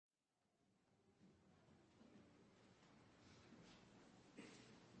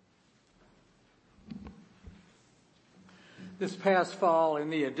This past fall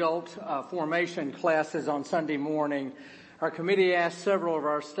in the adult formation classes on Sunday morning, our committee asked several of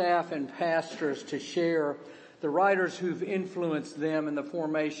our staff and pastors to share the writers who've influenced them in the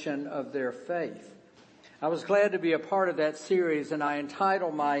formation of their faith. I was glad to be a part of that series, and I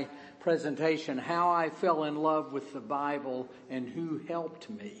entitled my presentation, How I Fell in Love with the Bible and Who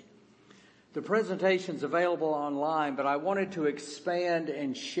Helped Me. The presentation's available online, but I wanted to expand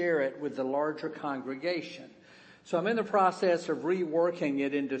and share it with the larger congregation. So I'm in the process of reworking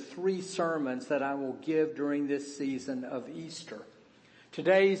it into 3 sermons that I will give during this season of Easter.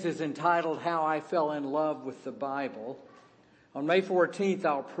 Today's is entitled, How I Fell in Love with the Bible. On May 14th,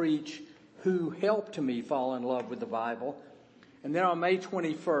 I'll preach, Who Helped Me Fall in Love with the Bible. And then on May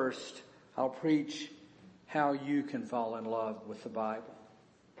 21st, I'll preach, How You Can Fall in Love with the Bible.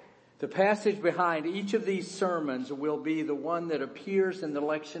 The passage behind each of these sermons will be the one that appears in the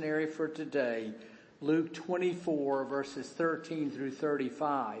lectionary for today, Luke 24, verses 13 through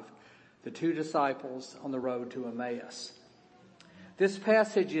 35, the 2 disciples on the road to Emmaus. This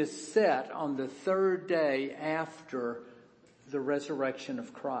passage is set on the 3rd day after the resurrection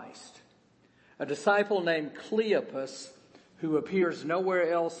of Christ. A disciple named Cleopas, who appears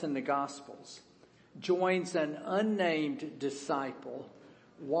nowhere else in the Gospels, joins an unnamed disciple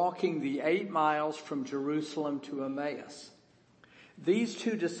walking the 8 miles from Jerusalem to Emmaus. These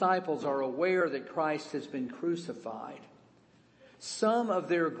 2 disciples are aware that Christ has been crucified. Some of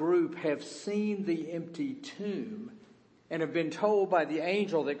their group have seen the empty tomb and have been told by the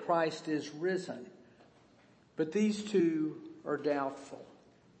angel that Christ is risen. But these 2 are doubtful.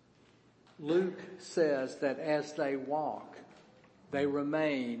 Luke says that as they walk, they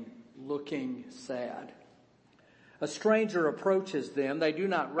remain looking sad. A stranger approaches them. They do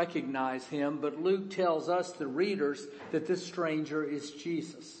not recognize him, but Luke tells us, the readers, that this stranger is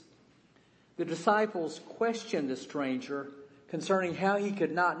Jesus. The disciples question the stranger concerning how he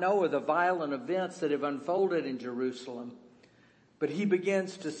could not know of the violent events that have unfolded in Jerusalem, but he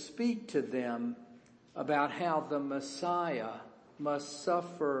begins to speak to them about how the Messiah must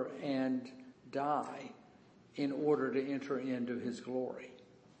suffer and die in order to enter into his glory.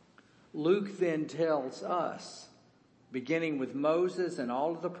 Luke then tells us, beginning with Moses and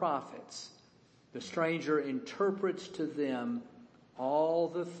all of the prophets, the stranger interprets to them all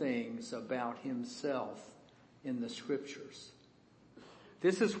the things about himself in the scriptures.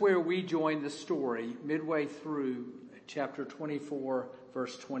 This is where we join the story midway through chapter 24,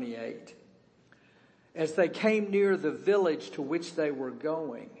 verse 28. As they came near the village to which they were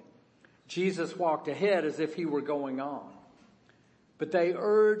going, Jesus walked ahead as if he were going on. But they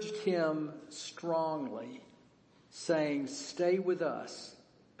urged him strongly, saying, "Stay with us,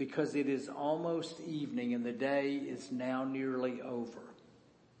 because it is almost evening and the day is now nearly over."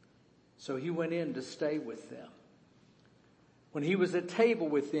 So he went in to stay with them. When he was at table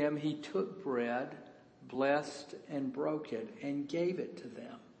with them, he took bread, blessed and broke it, and gave it to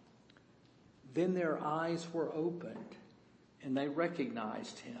them. Then their eyes were opened, and they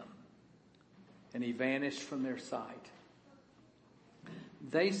recognized him, and he vanished from their sight.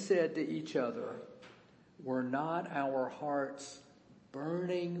 They said to each other, "Were not our hearts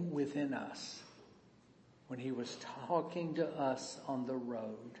burning within us when he was talking to us on the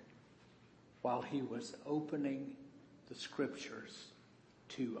road, while he was opening the scriptures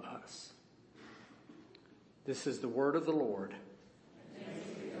to us?" This is the word of the Lord.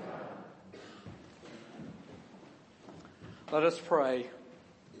 Let us pray.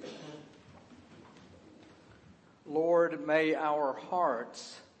 Lord, may our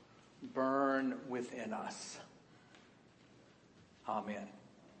hearts burn within us. Amen.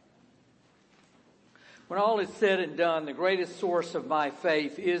 When all is said and done, the greatest source of my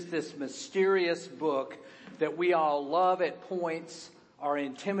faith is this mysterious book that we all love at points, are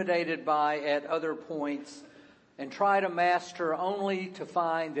intimidated by at other points, and try to master only to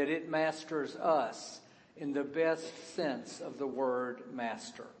find that it masters us in the best sense of the word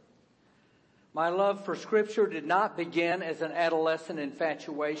master. My love for Scripture did not begin as an adolescent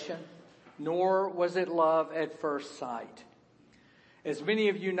infatuation, nor was it love at first sight. As many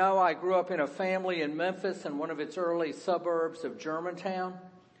of you know, I grew up in a family in Memphis in one of its early suburbs of Germantown.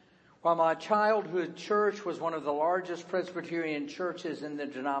 While my childhood church was one of the largest Presbyterian churches in the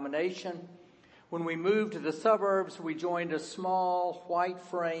denomination, when we moved to the suburbs, we joined a small,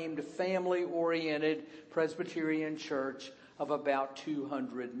 white-framed, family-oriented Presbyterian church of about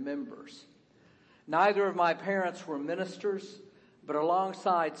 200 members. Neither of my parents were ministers, but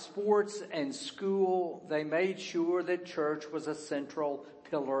alongside sports and school, they made sure that church was a central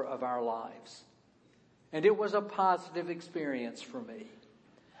pillar of our lives. And it was a positive experience for me.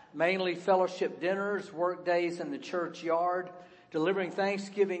 mainly fellowship dinners, work days in the churchyard, delivering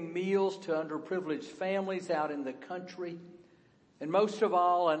Thanksgiving meals to underprivileged families out in the country, and most of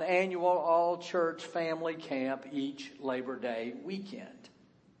all, an annual all-church family camp each Labor Day weekend.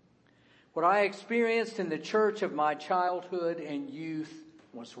 What I experienced in the church of my childhood and youth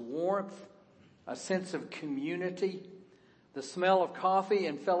was warmth, a sense of community, the smell of coffee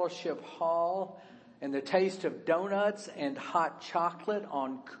in Fellowship Hall, and the taste of donuts and hot chocolate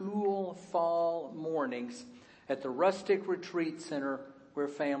on cool fall mornings at the rustic retreat center where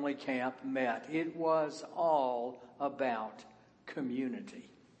family camp met. It was all about community.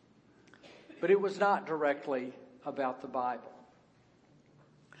 But it was not directly about the Bible.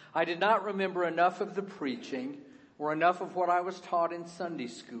 I did not remember enough of the preaching or enough of what I was taught in Sunday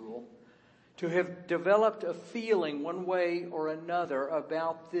school to have developed a feeling one way or another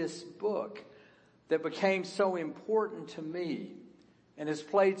about this book that became so important to me and has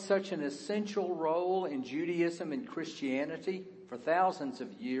played such an essential role in Judaism and Christianity for thousands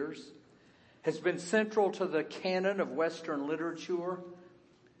of years, has been central to the canon of Western literature,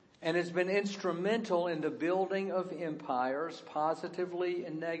 and has been instrumental in the building of empires, positively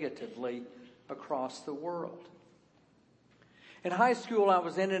and negatively, across the world. In high school, I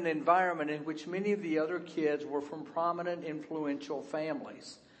was in an environment in which many of the other kids were from prominent, influential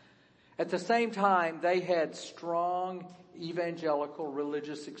families. At the same time, they had strong evangelical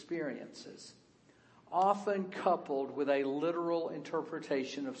religious experiences, often coupled with a literal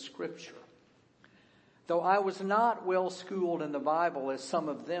interpretation of Scripture. Though I was not well schooled in the Bible as some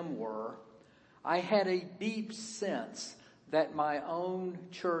of them were, I had a deep sense that my own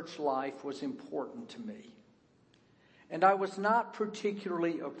church life was important to me. And I was not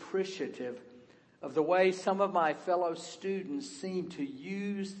particularly appreciative of the way some of my fellow students seemed to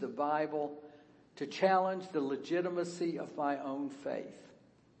use the Bible to challenge the legitimacy of my own faith.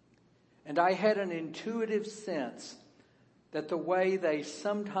 And I had an intuitive sense that the way they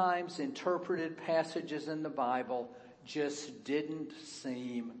sometimes interpreted passages in the Bible just didn't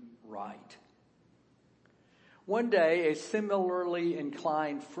seem right. One day, a similarly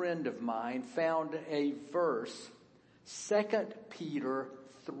inclined friend of mine found a verse, 2 Peter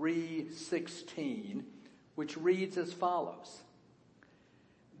 3:16, which reads as follows: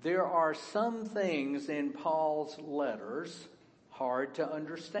 "There are some things in Paul's letters hard to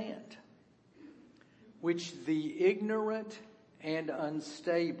understand, which the ignorant and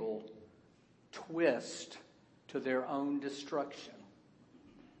unstable twist to their own destruction,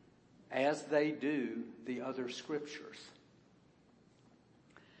 as they do the other scriptures."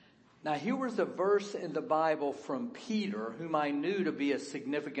 Now, here was a verse in the Bible from Peter, whom I knew to be a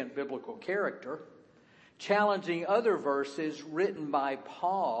significant biblical character, challenging other verses written by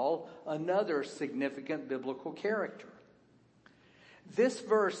Paul, another significant biblical character. This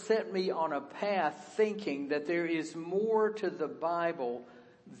verse set me on a path thinking that there is more to the Bible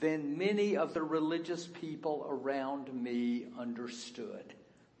than many of the religious people around me understood.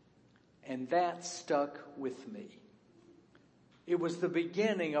 And that stuck with me. It was the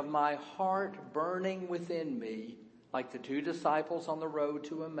beginning of my heart burning within me, like the two disciples on the road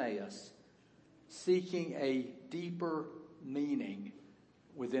to Emmaus, seeking a deeper meaning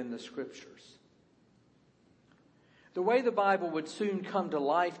within the Scriptures. The way the Bible would soon come to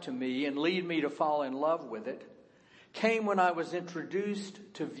life to me and lead me to fall in love with it came when I was introduced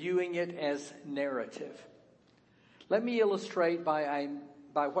to viewing it as narrative. Let me illustrate what I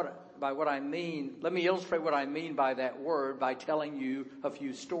mean by that word by telling you a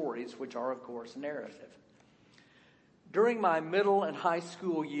few stories, which are, of course, narrative. During my middle and high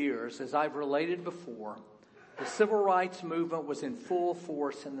school years, as I've related before, the civil rights movement was in full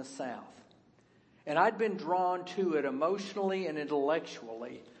force in the South. And I'd been drawn to it emotionally and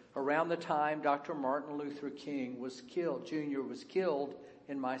intellectually around the time Dr. Martin Luther King Jr. was killed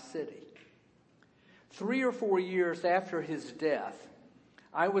in my city. 3 or 4 years after his death,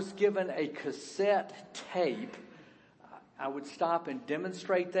 I was given a cassette tape. I would stop and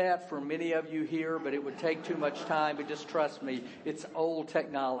demonstrate that for many of you here, but it would take too much time. But just trust me, it's old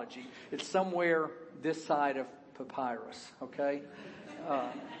technology. It's somewhere this side of papyrus, okay?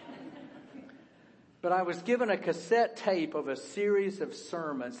 But I was given a cassette tape of a series of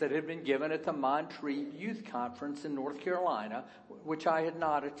sermons that had been given at the Montreat Youth Conference in North Carolina, which I had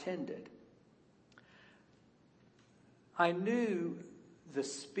not attended. I knew the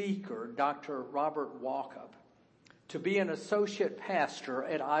speaker, Dr. Robert Walkup, to be an associate pastor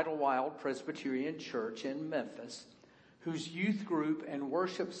at Idlewild Presbyterian Church in Memphis, whose youth group and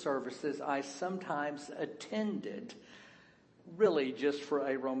worship services I sometimes attended, really just for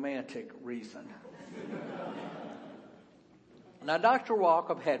a romantic reason. Now, Dr.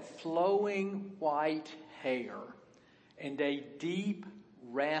 Walkup had flowing white hair and a deep,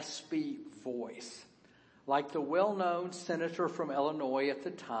 raspy voice, like the well-known senator from Illinois at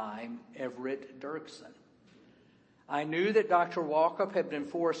the time, Everett Dirksen. I knew that Dr. Walkup had been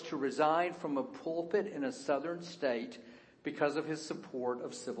forced to resign from a pulpit in a southern state because of his support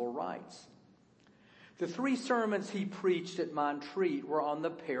of civil rights. The 3 sermons he preached at Montreat were on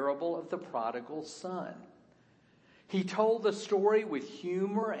the parable of the prodigal son. He told the story with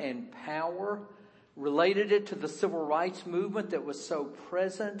humor and power, related it to the civil rights movement that was so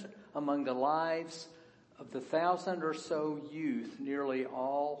present among the lives of the 1,000 or so youth, nearly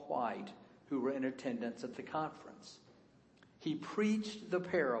all white, who were in attendance at the conference. He preached the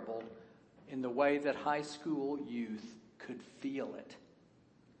parable in the way that high school youth could feel it.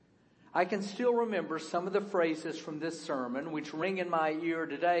 I can still remember some of the phrases from this sermon which ring in my ear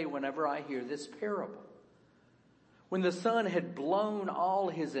today whenever I hear this parable. When the son had blown all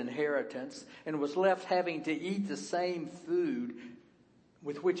his inheritance and was left having to eat the same food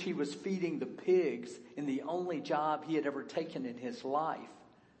with which he was feeding the pigs in the only job he had ever taken in his life,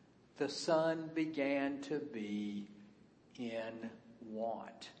 the son began to be in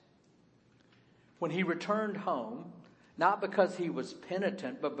want. When he returned home, not because he was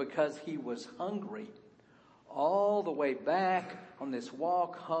penitent, but because he was hungry, all the way back on this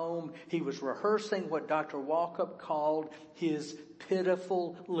walk home, he was rehearsing what Dr. Walkup called his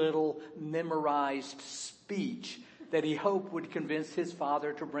pitiful little memorized speech that he hoped would convince his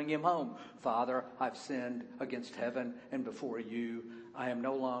father to bring him home. Father, I've sinned against heaven and before you. I am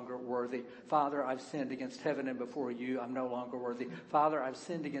no longer worthy. Father, I've sinned against heaven and before you. I'm no longer worthy. Father, I've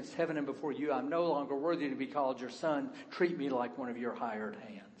sinned against heaven and before you. I'm no longer worthy to be called your son. Treat me like one of your hired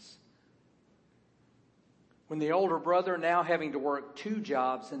hands. When the older brother, now having to work 2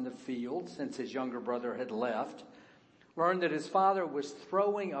 jobs in the field since his younger brother had left, learned that his father was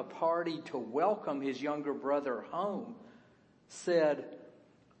throwing a party to welcome his younger brother home, said,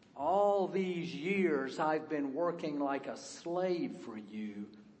 all these years I've been working like a slave for you,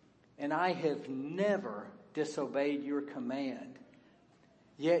 and I have never disobeyed your command.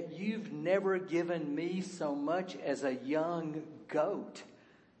 Yet you've never given me so much as a young goat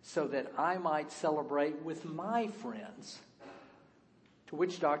so that I might celebrate with my friends. To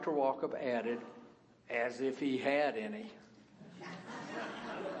which Dr. Walkup added, as if he had any.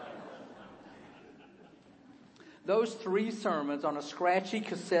 Those 3 sermons on a scratchy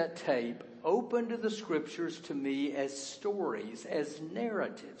cassette tape opened the scriptures to me as stories, as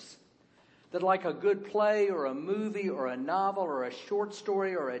narratives, that like a good play or a movie or a novel or a short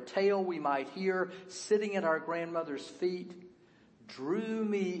story or a tale we might hear sitting at our grandmother's feet, drew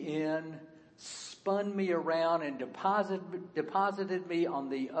me in, spun me around, and deposited me on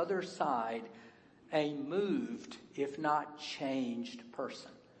the other side, a moved, if not changed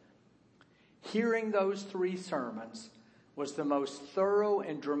person. Hearing those 3 sermons was the most thorough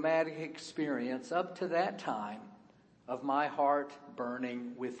and dramatic experience up to that time of my heart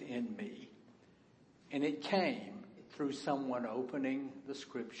burning within me. And it came through someone opening the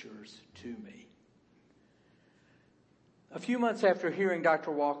scriptures to me. A few months after hearing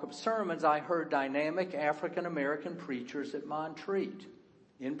Dr. Walkup's sermons, I heard dynamic African-American preachers at Montreat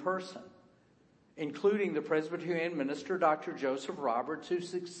in person, including the Presbyterian minister, Dr. Joseph Roberts, who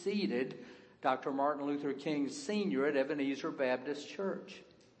succeeded Dr. Martin Luther King Sr. at Ebenezer Baptist Church.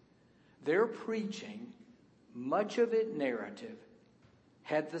 Their preaching, much of it narrative,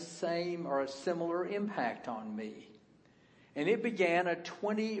 had the same or a similar impact on me. And it began a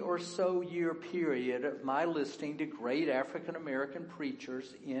 20 or so year period of my listening to great African American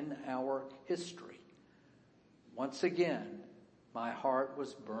preachers in our history. Once again, my heart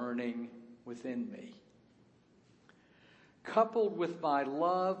was burning within me. Coupled with my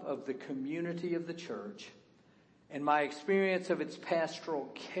love of the community of the church and my experience of its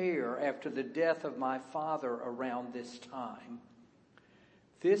pastoral care after the death of my father around this time,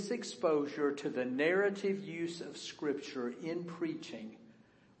 this exposure to the narrative use of Scripture in preaching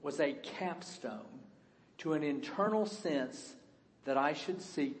was a capstone to an internal sense that I should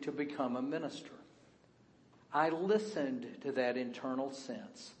seek to become a minister. I listened to that internal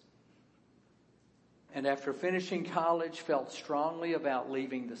sense. And after finishing college, felt strongly about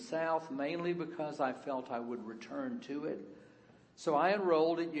leaving the South, mainly because I felt I would return to it. So I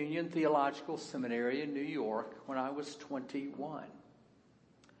enrolled at Union Theological Seminary in New York when I was 21.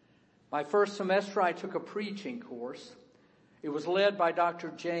 My first semester, I took a preaching course. It was led by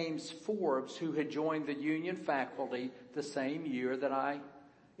Dr. James Forbes, who had joined the Union faculty the same year that I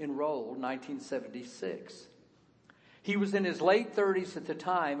enrolled, 1976. He was in his late 30s at the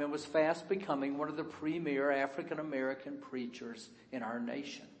time and was fast becoming one of the premier African-American preachers in our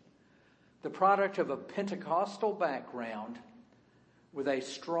nation. The product of a Pentecostal background with a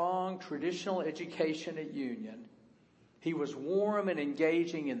strong traditional education at Union, he was warm and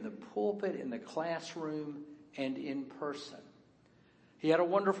engaging in the pulpit, in the classroom, and in person. He had a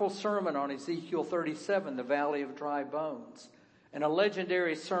wonderful sermon on Ezekiel 37, the Valley of Dry Bones, and a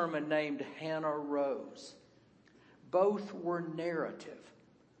legendary sermon named Hannah Rose. Both were narrative,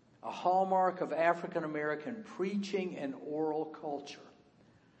 a hallmark of African-American preaching and oral culture.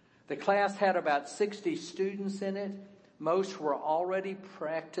 The class had about 60 students in it. Most were already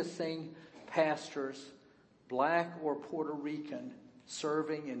practicing pastors, Black or Puerto Rican,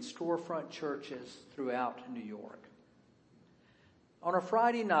 serving in storefront churches throughout New York. On a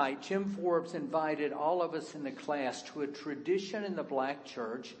Friday night, Jim Forbes invited all of us in the class to a tradition in the Black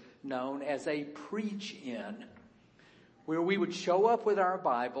church known as a preach-in, where we would show up with our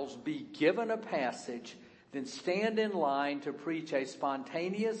Bibles, be given a passage, then stand in line to preach a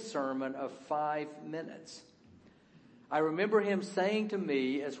spontaneous sermon of 5 minutes. I remember him saying to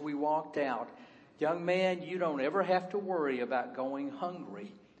me as we walked out, "Young man, you don't ever have to worry about going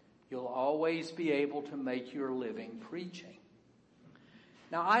hungry. You'll always be able to make your living preaching."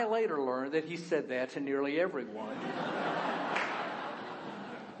 Now, I later learned that he said that to nearly everyone.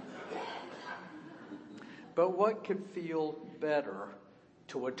 But what could feel better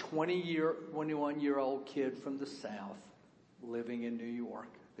to a 21-year-old kid from the South living in New York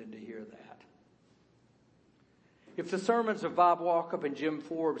than to hear that? If the sermons of Bob Walkup and Jim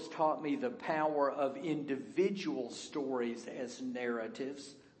Forbes taught me the power of individual stories as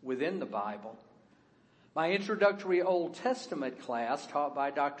narratives within the Bible, my introductory Old Testament class taught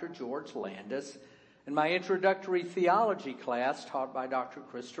by Dr. George Landis and my introductory theology class taught by Dr.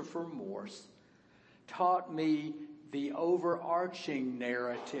 Christopher Morse taught me the overarching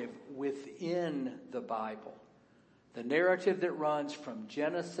narrative within the Bible, the narrative that runs from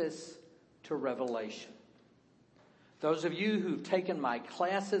Genesis to Revelation. Those of you who've taken my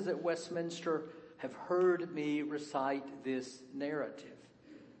classes at Westminster have heard me recite this narrative.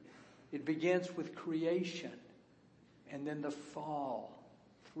 It begins with creation and then the fall,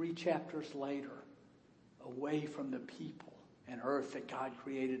 3 chapters later, away from the people and earth that God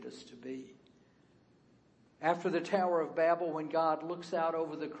created us to be. After the Tower of Babel, when God looks out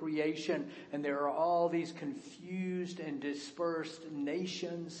over the creation and there are all these confused and dispersed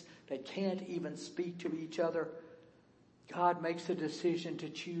nations that can't even speak to each other, God makes a decision to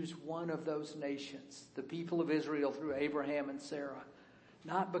choose one of those nations, the people of Israel through Abraham and Sarah.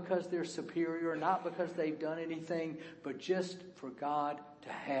 Not because they're superior, not because they've done anything, but just for God to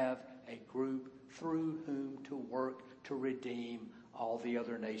have a group through whom to work to redeem all the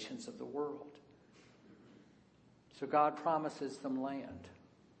other nations of the world. So God promises them land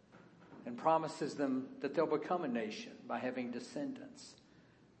and promises them that they'll become a nation by having descendants.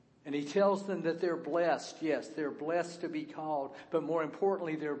 And he tells them that they're blessed. Yes, they're blessed to be called, but more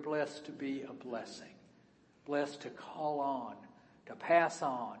importantly, they're blessed to be a blessing. Blessed to call on, to pass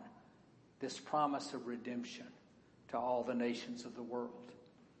on this promise of redemption to all the nations of the world.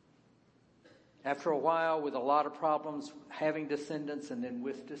 After a while, with a lot of problems having descendants and then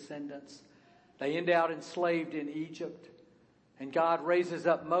with descendants, they end out enslaved in Egypt, and God raises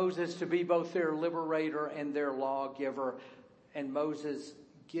up Moses to be both their liberator and their lawgiver, and Moses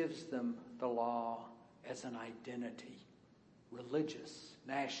gives them the law as an identity, religious,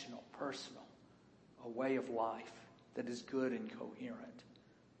 national, personal, a way of life that is good and coherent.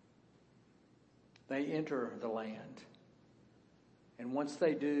 They enter the land, and once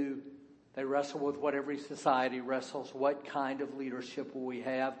they do, they wrestle with what every society wrestles. What kind of leadership will we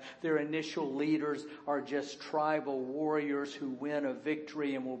have? Their initial leaders are just tribal warriors who win a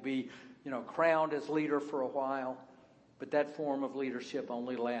victory and will be, crowned as leader for a while. But that form of leadership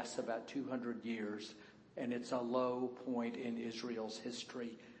only lasts about 200 years, and it's a low point in Israel's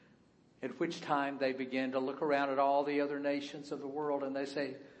history, at which time they begin to look around at all the other nations of the world and they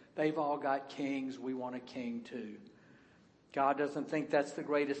say, they've all got kings, we want a king too. God doesn't think that's the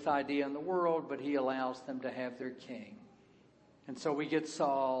greatest idea in the world, but he allows them to have their king. And so we get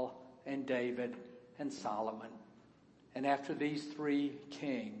Saul and David and Solomon. And after these 3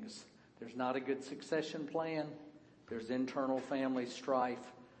 kings, there's not a good succession plan. There's internal family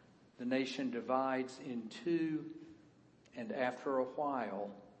strife. The nation divides in 2. And after a while,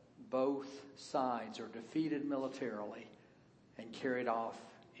 both sides are defeated militarily and carried off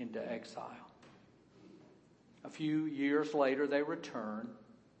into exile. A few years later, they return,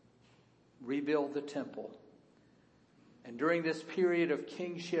 rebuild the temple, And during this period of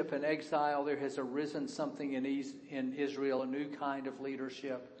kingship and exile, there has arisen something in Israel, a new kind of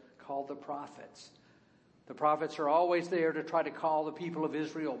leadership called the prophets. The prophets are always there to try to call the people of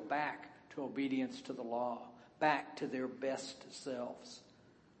Israel back to obedience to the law, back to their best selves.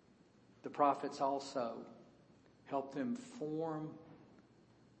 The prophets also help them form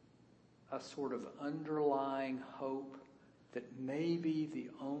a sort of underlying hope that maybe the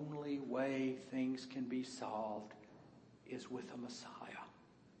only way things can be solved is with a Messiah,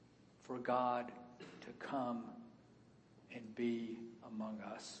 for God to come and be among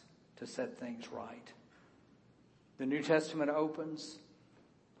us to set things right. The New Testament opens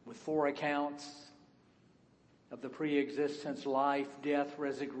with 4 accounts of the pre-existence, life, death,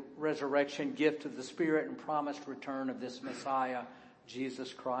 resurrection, gift of the Spirit, and promised return of this Messiah,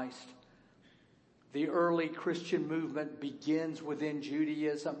 Jesus Christ. The early Christian movement begins within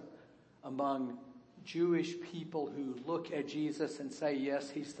Judaism among Jewish people who look at Jesus and say,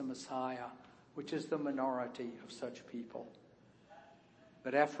 yes, he's the Messiah, which is the minority of such people.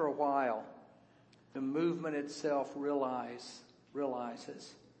 But after a while, the movement itself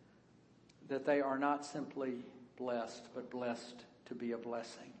realizes that they are not simply blessed, but blessed to be a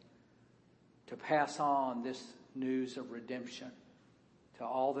blessing, to pass on this news of redemption to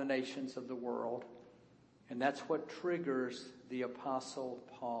all the nations of the world. And that's what triggers the Apostle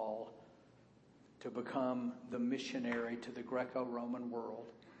Paul to become the missionary to the Greco-Roman world.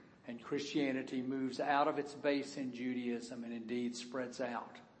 And Christianity moves out of its base in Judaism and indeed spreads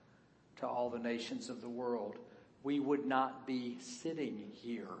out to all the nations of the world. We would not be sitting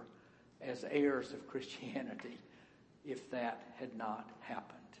here as heirs of Christianity if that had not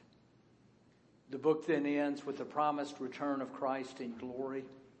happened. The book then ends with the promised return of Christ in glory,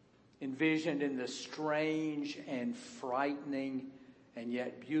 envisioned in the strange and frightening and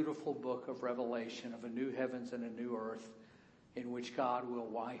yet beautiful book of Revelation of a new heavens and a new earth in which God will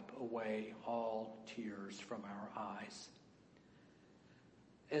wipe away all tears from our eyes.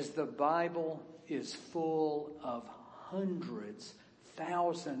 As the Bible is full of hundreds,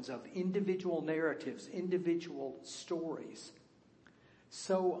 thousands of individual narratives, individual stories,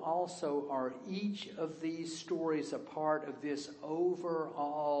 so also are each of these stories a part of this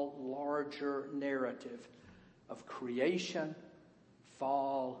overall larger narrative of creation,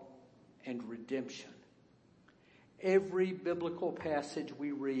 fall, and redemption. Every biblical passage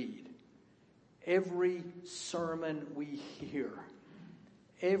we read, every sermon we hear,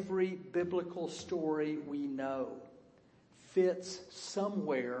 every biblical story we know fits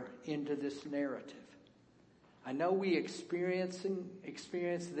somewhere into this narrative. I know we experience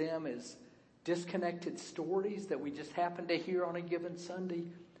them as disconnected stories that we just happen to hear on a given Sunday.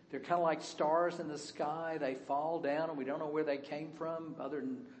 They're kind of like stars in the sky. They fall down and we don't know where they came from other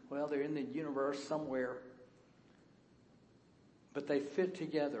than, well, they're in the universe somewhere. But they fit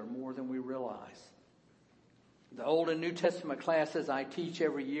together more than we realize. The Old and New Testament classes I teach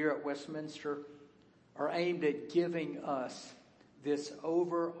every year at Westminster are aimed at giving us this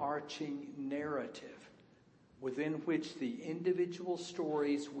overarching narrative within which the individual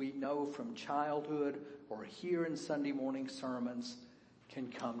stories we know from childhood or hear in Sunday morning sermons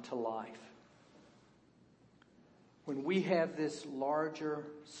can come to life. When we have this larger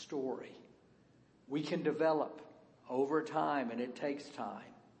story, we can develop over time, and it takes time,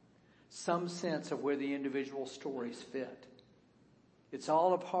 some sense of where the individual stories fit. It's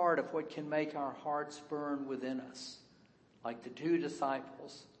all a part of what can make our hearts burn within us, like the 2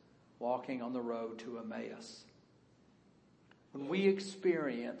 disciples walking on the road to Emmaus. When we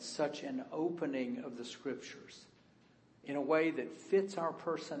experience such an opening of the Scriptures in a way that fits our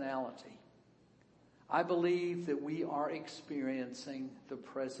personality, I believe that we are experiencing the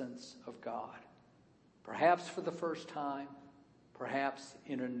presence of God. Perhaps for the first time, perhaps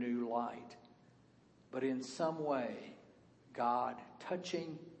in a new light, but in some way, God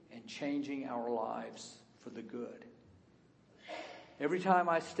touching and changing our lives for the good. Every time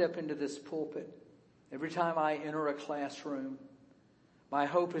I step into this pulpit, every time I enter a classroom, my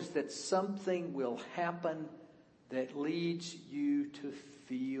hope is that something will happen that leads you to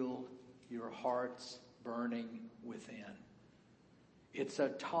feel your hearts burning within. It's a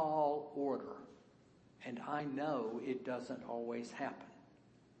tall order, and I know it doesn't always happen.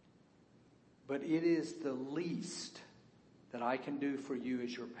 But it is the least that I can do for you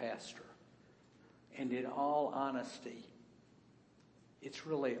as your pastor. And in all honesty, it's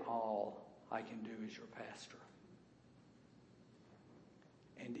really all I can do as your pastor.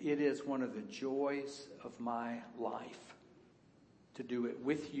 And it is one of the joys of my life to do it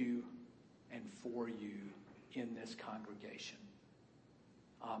with you and for you in this congregation.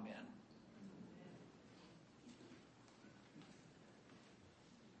 Amen.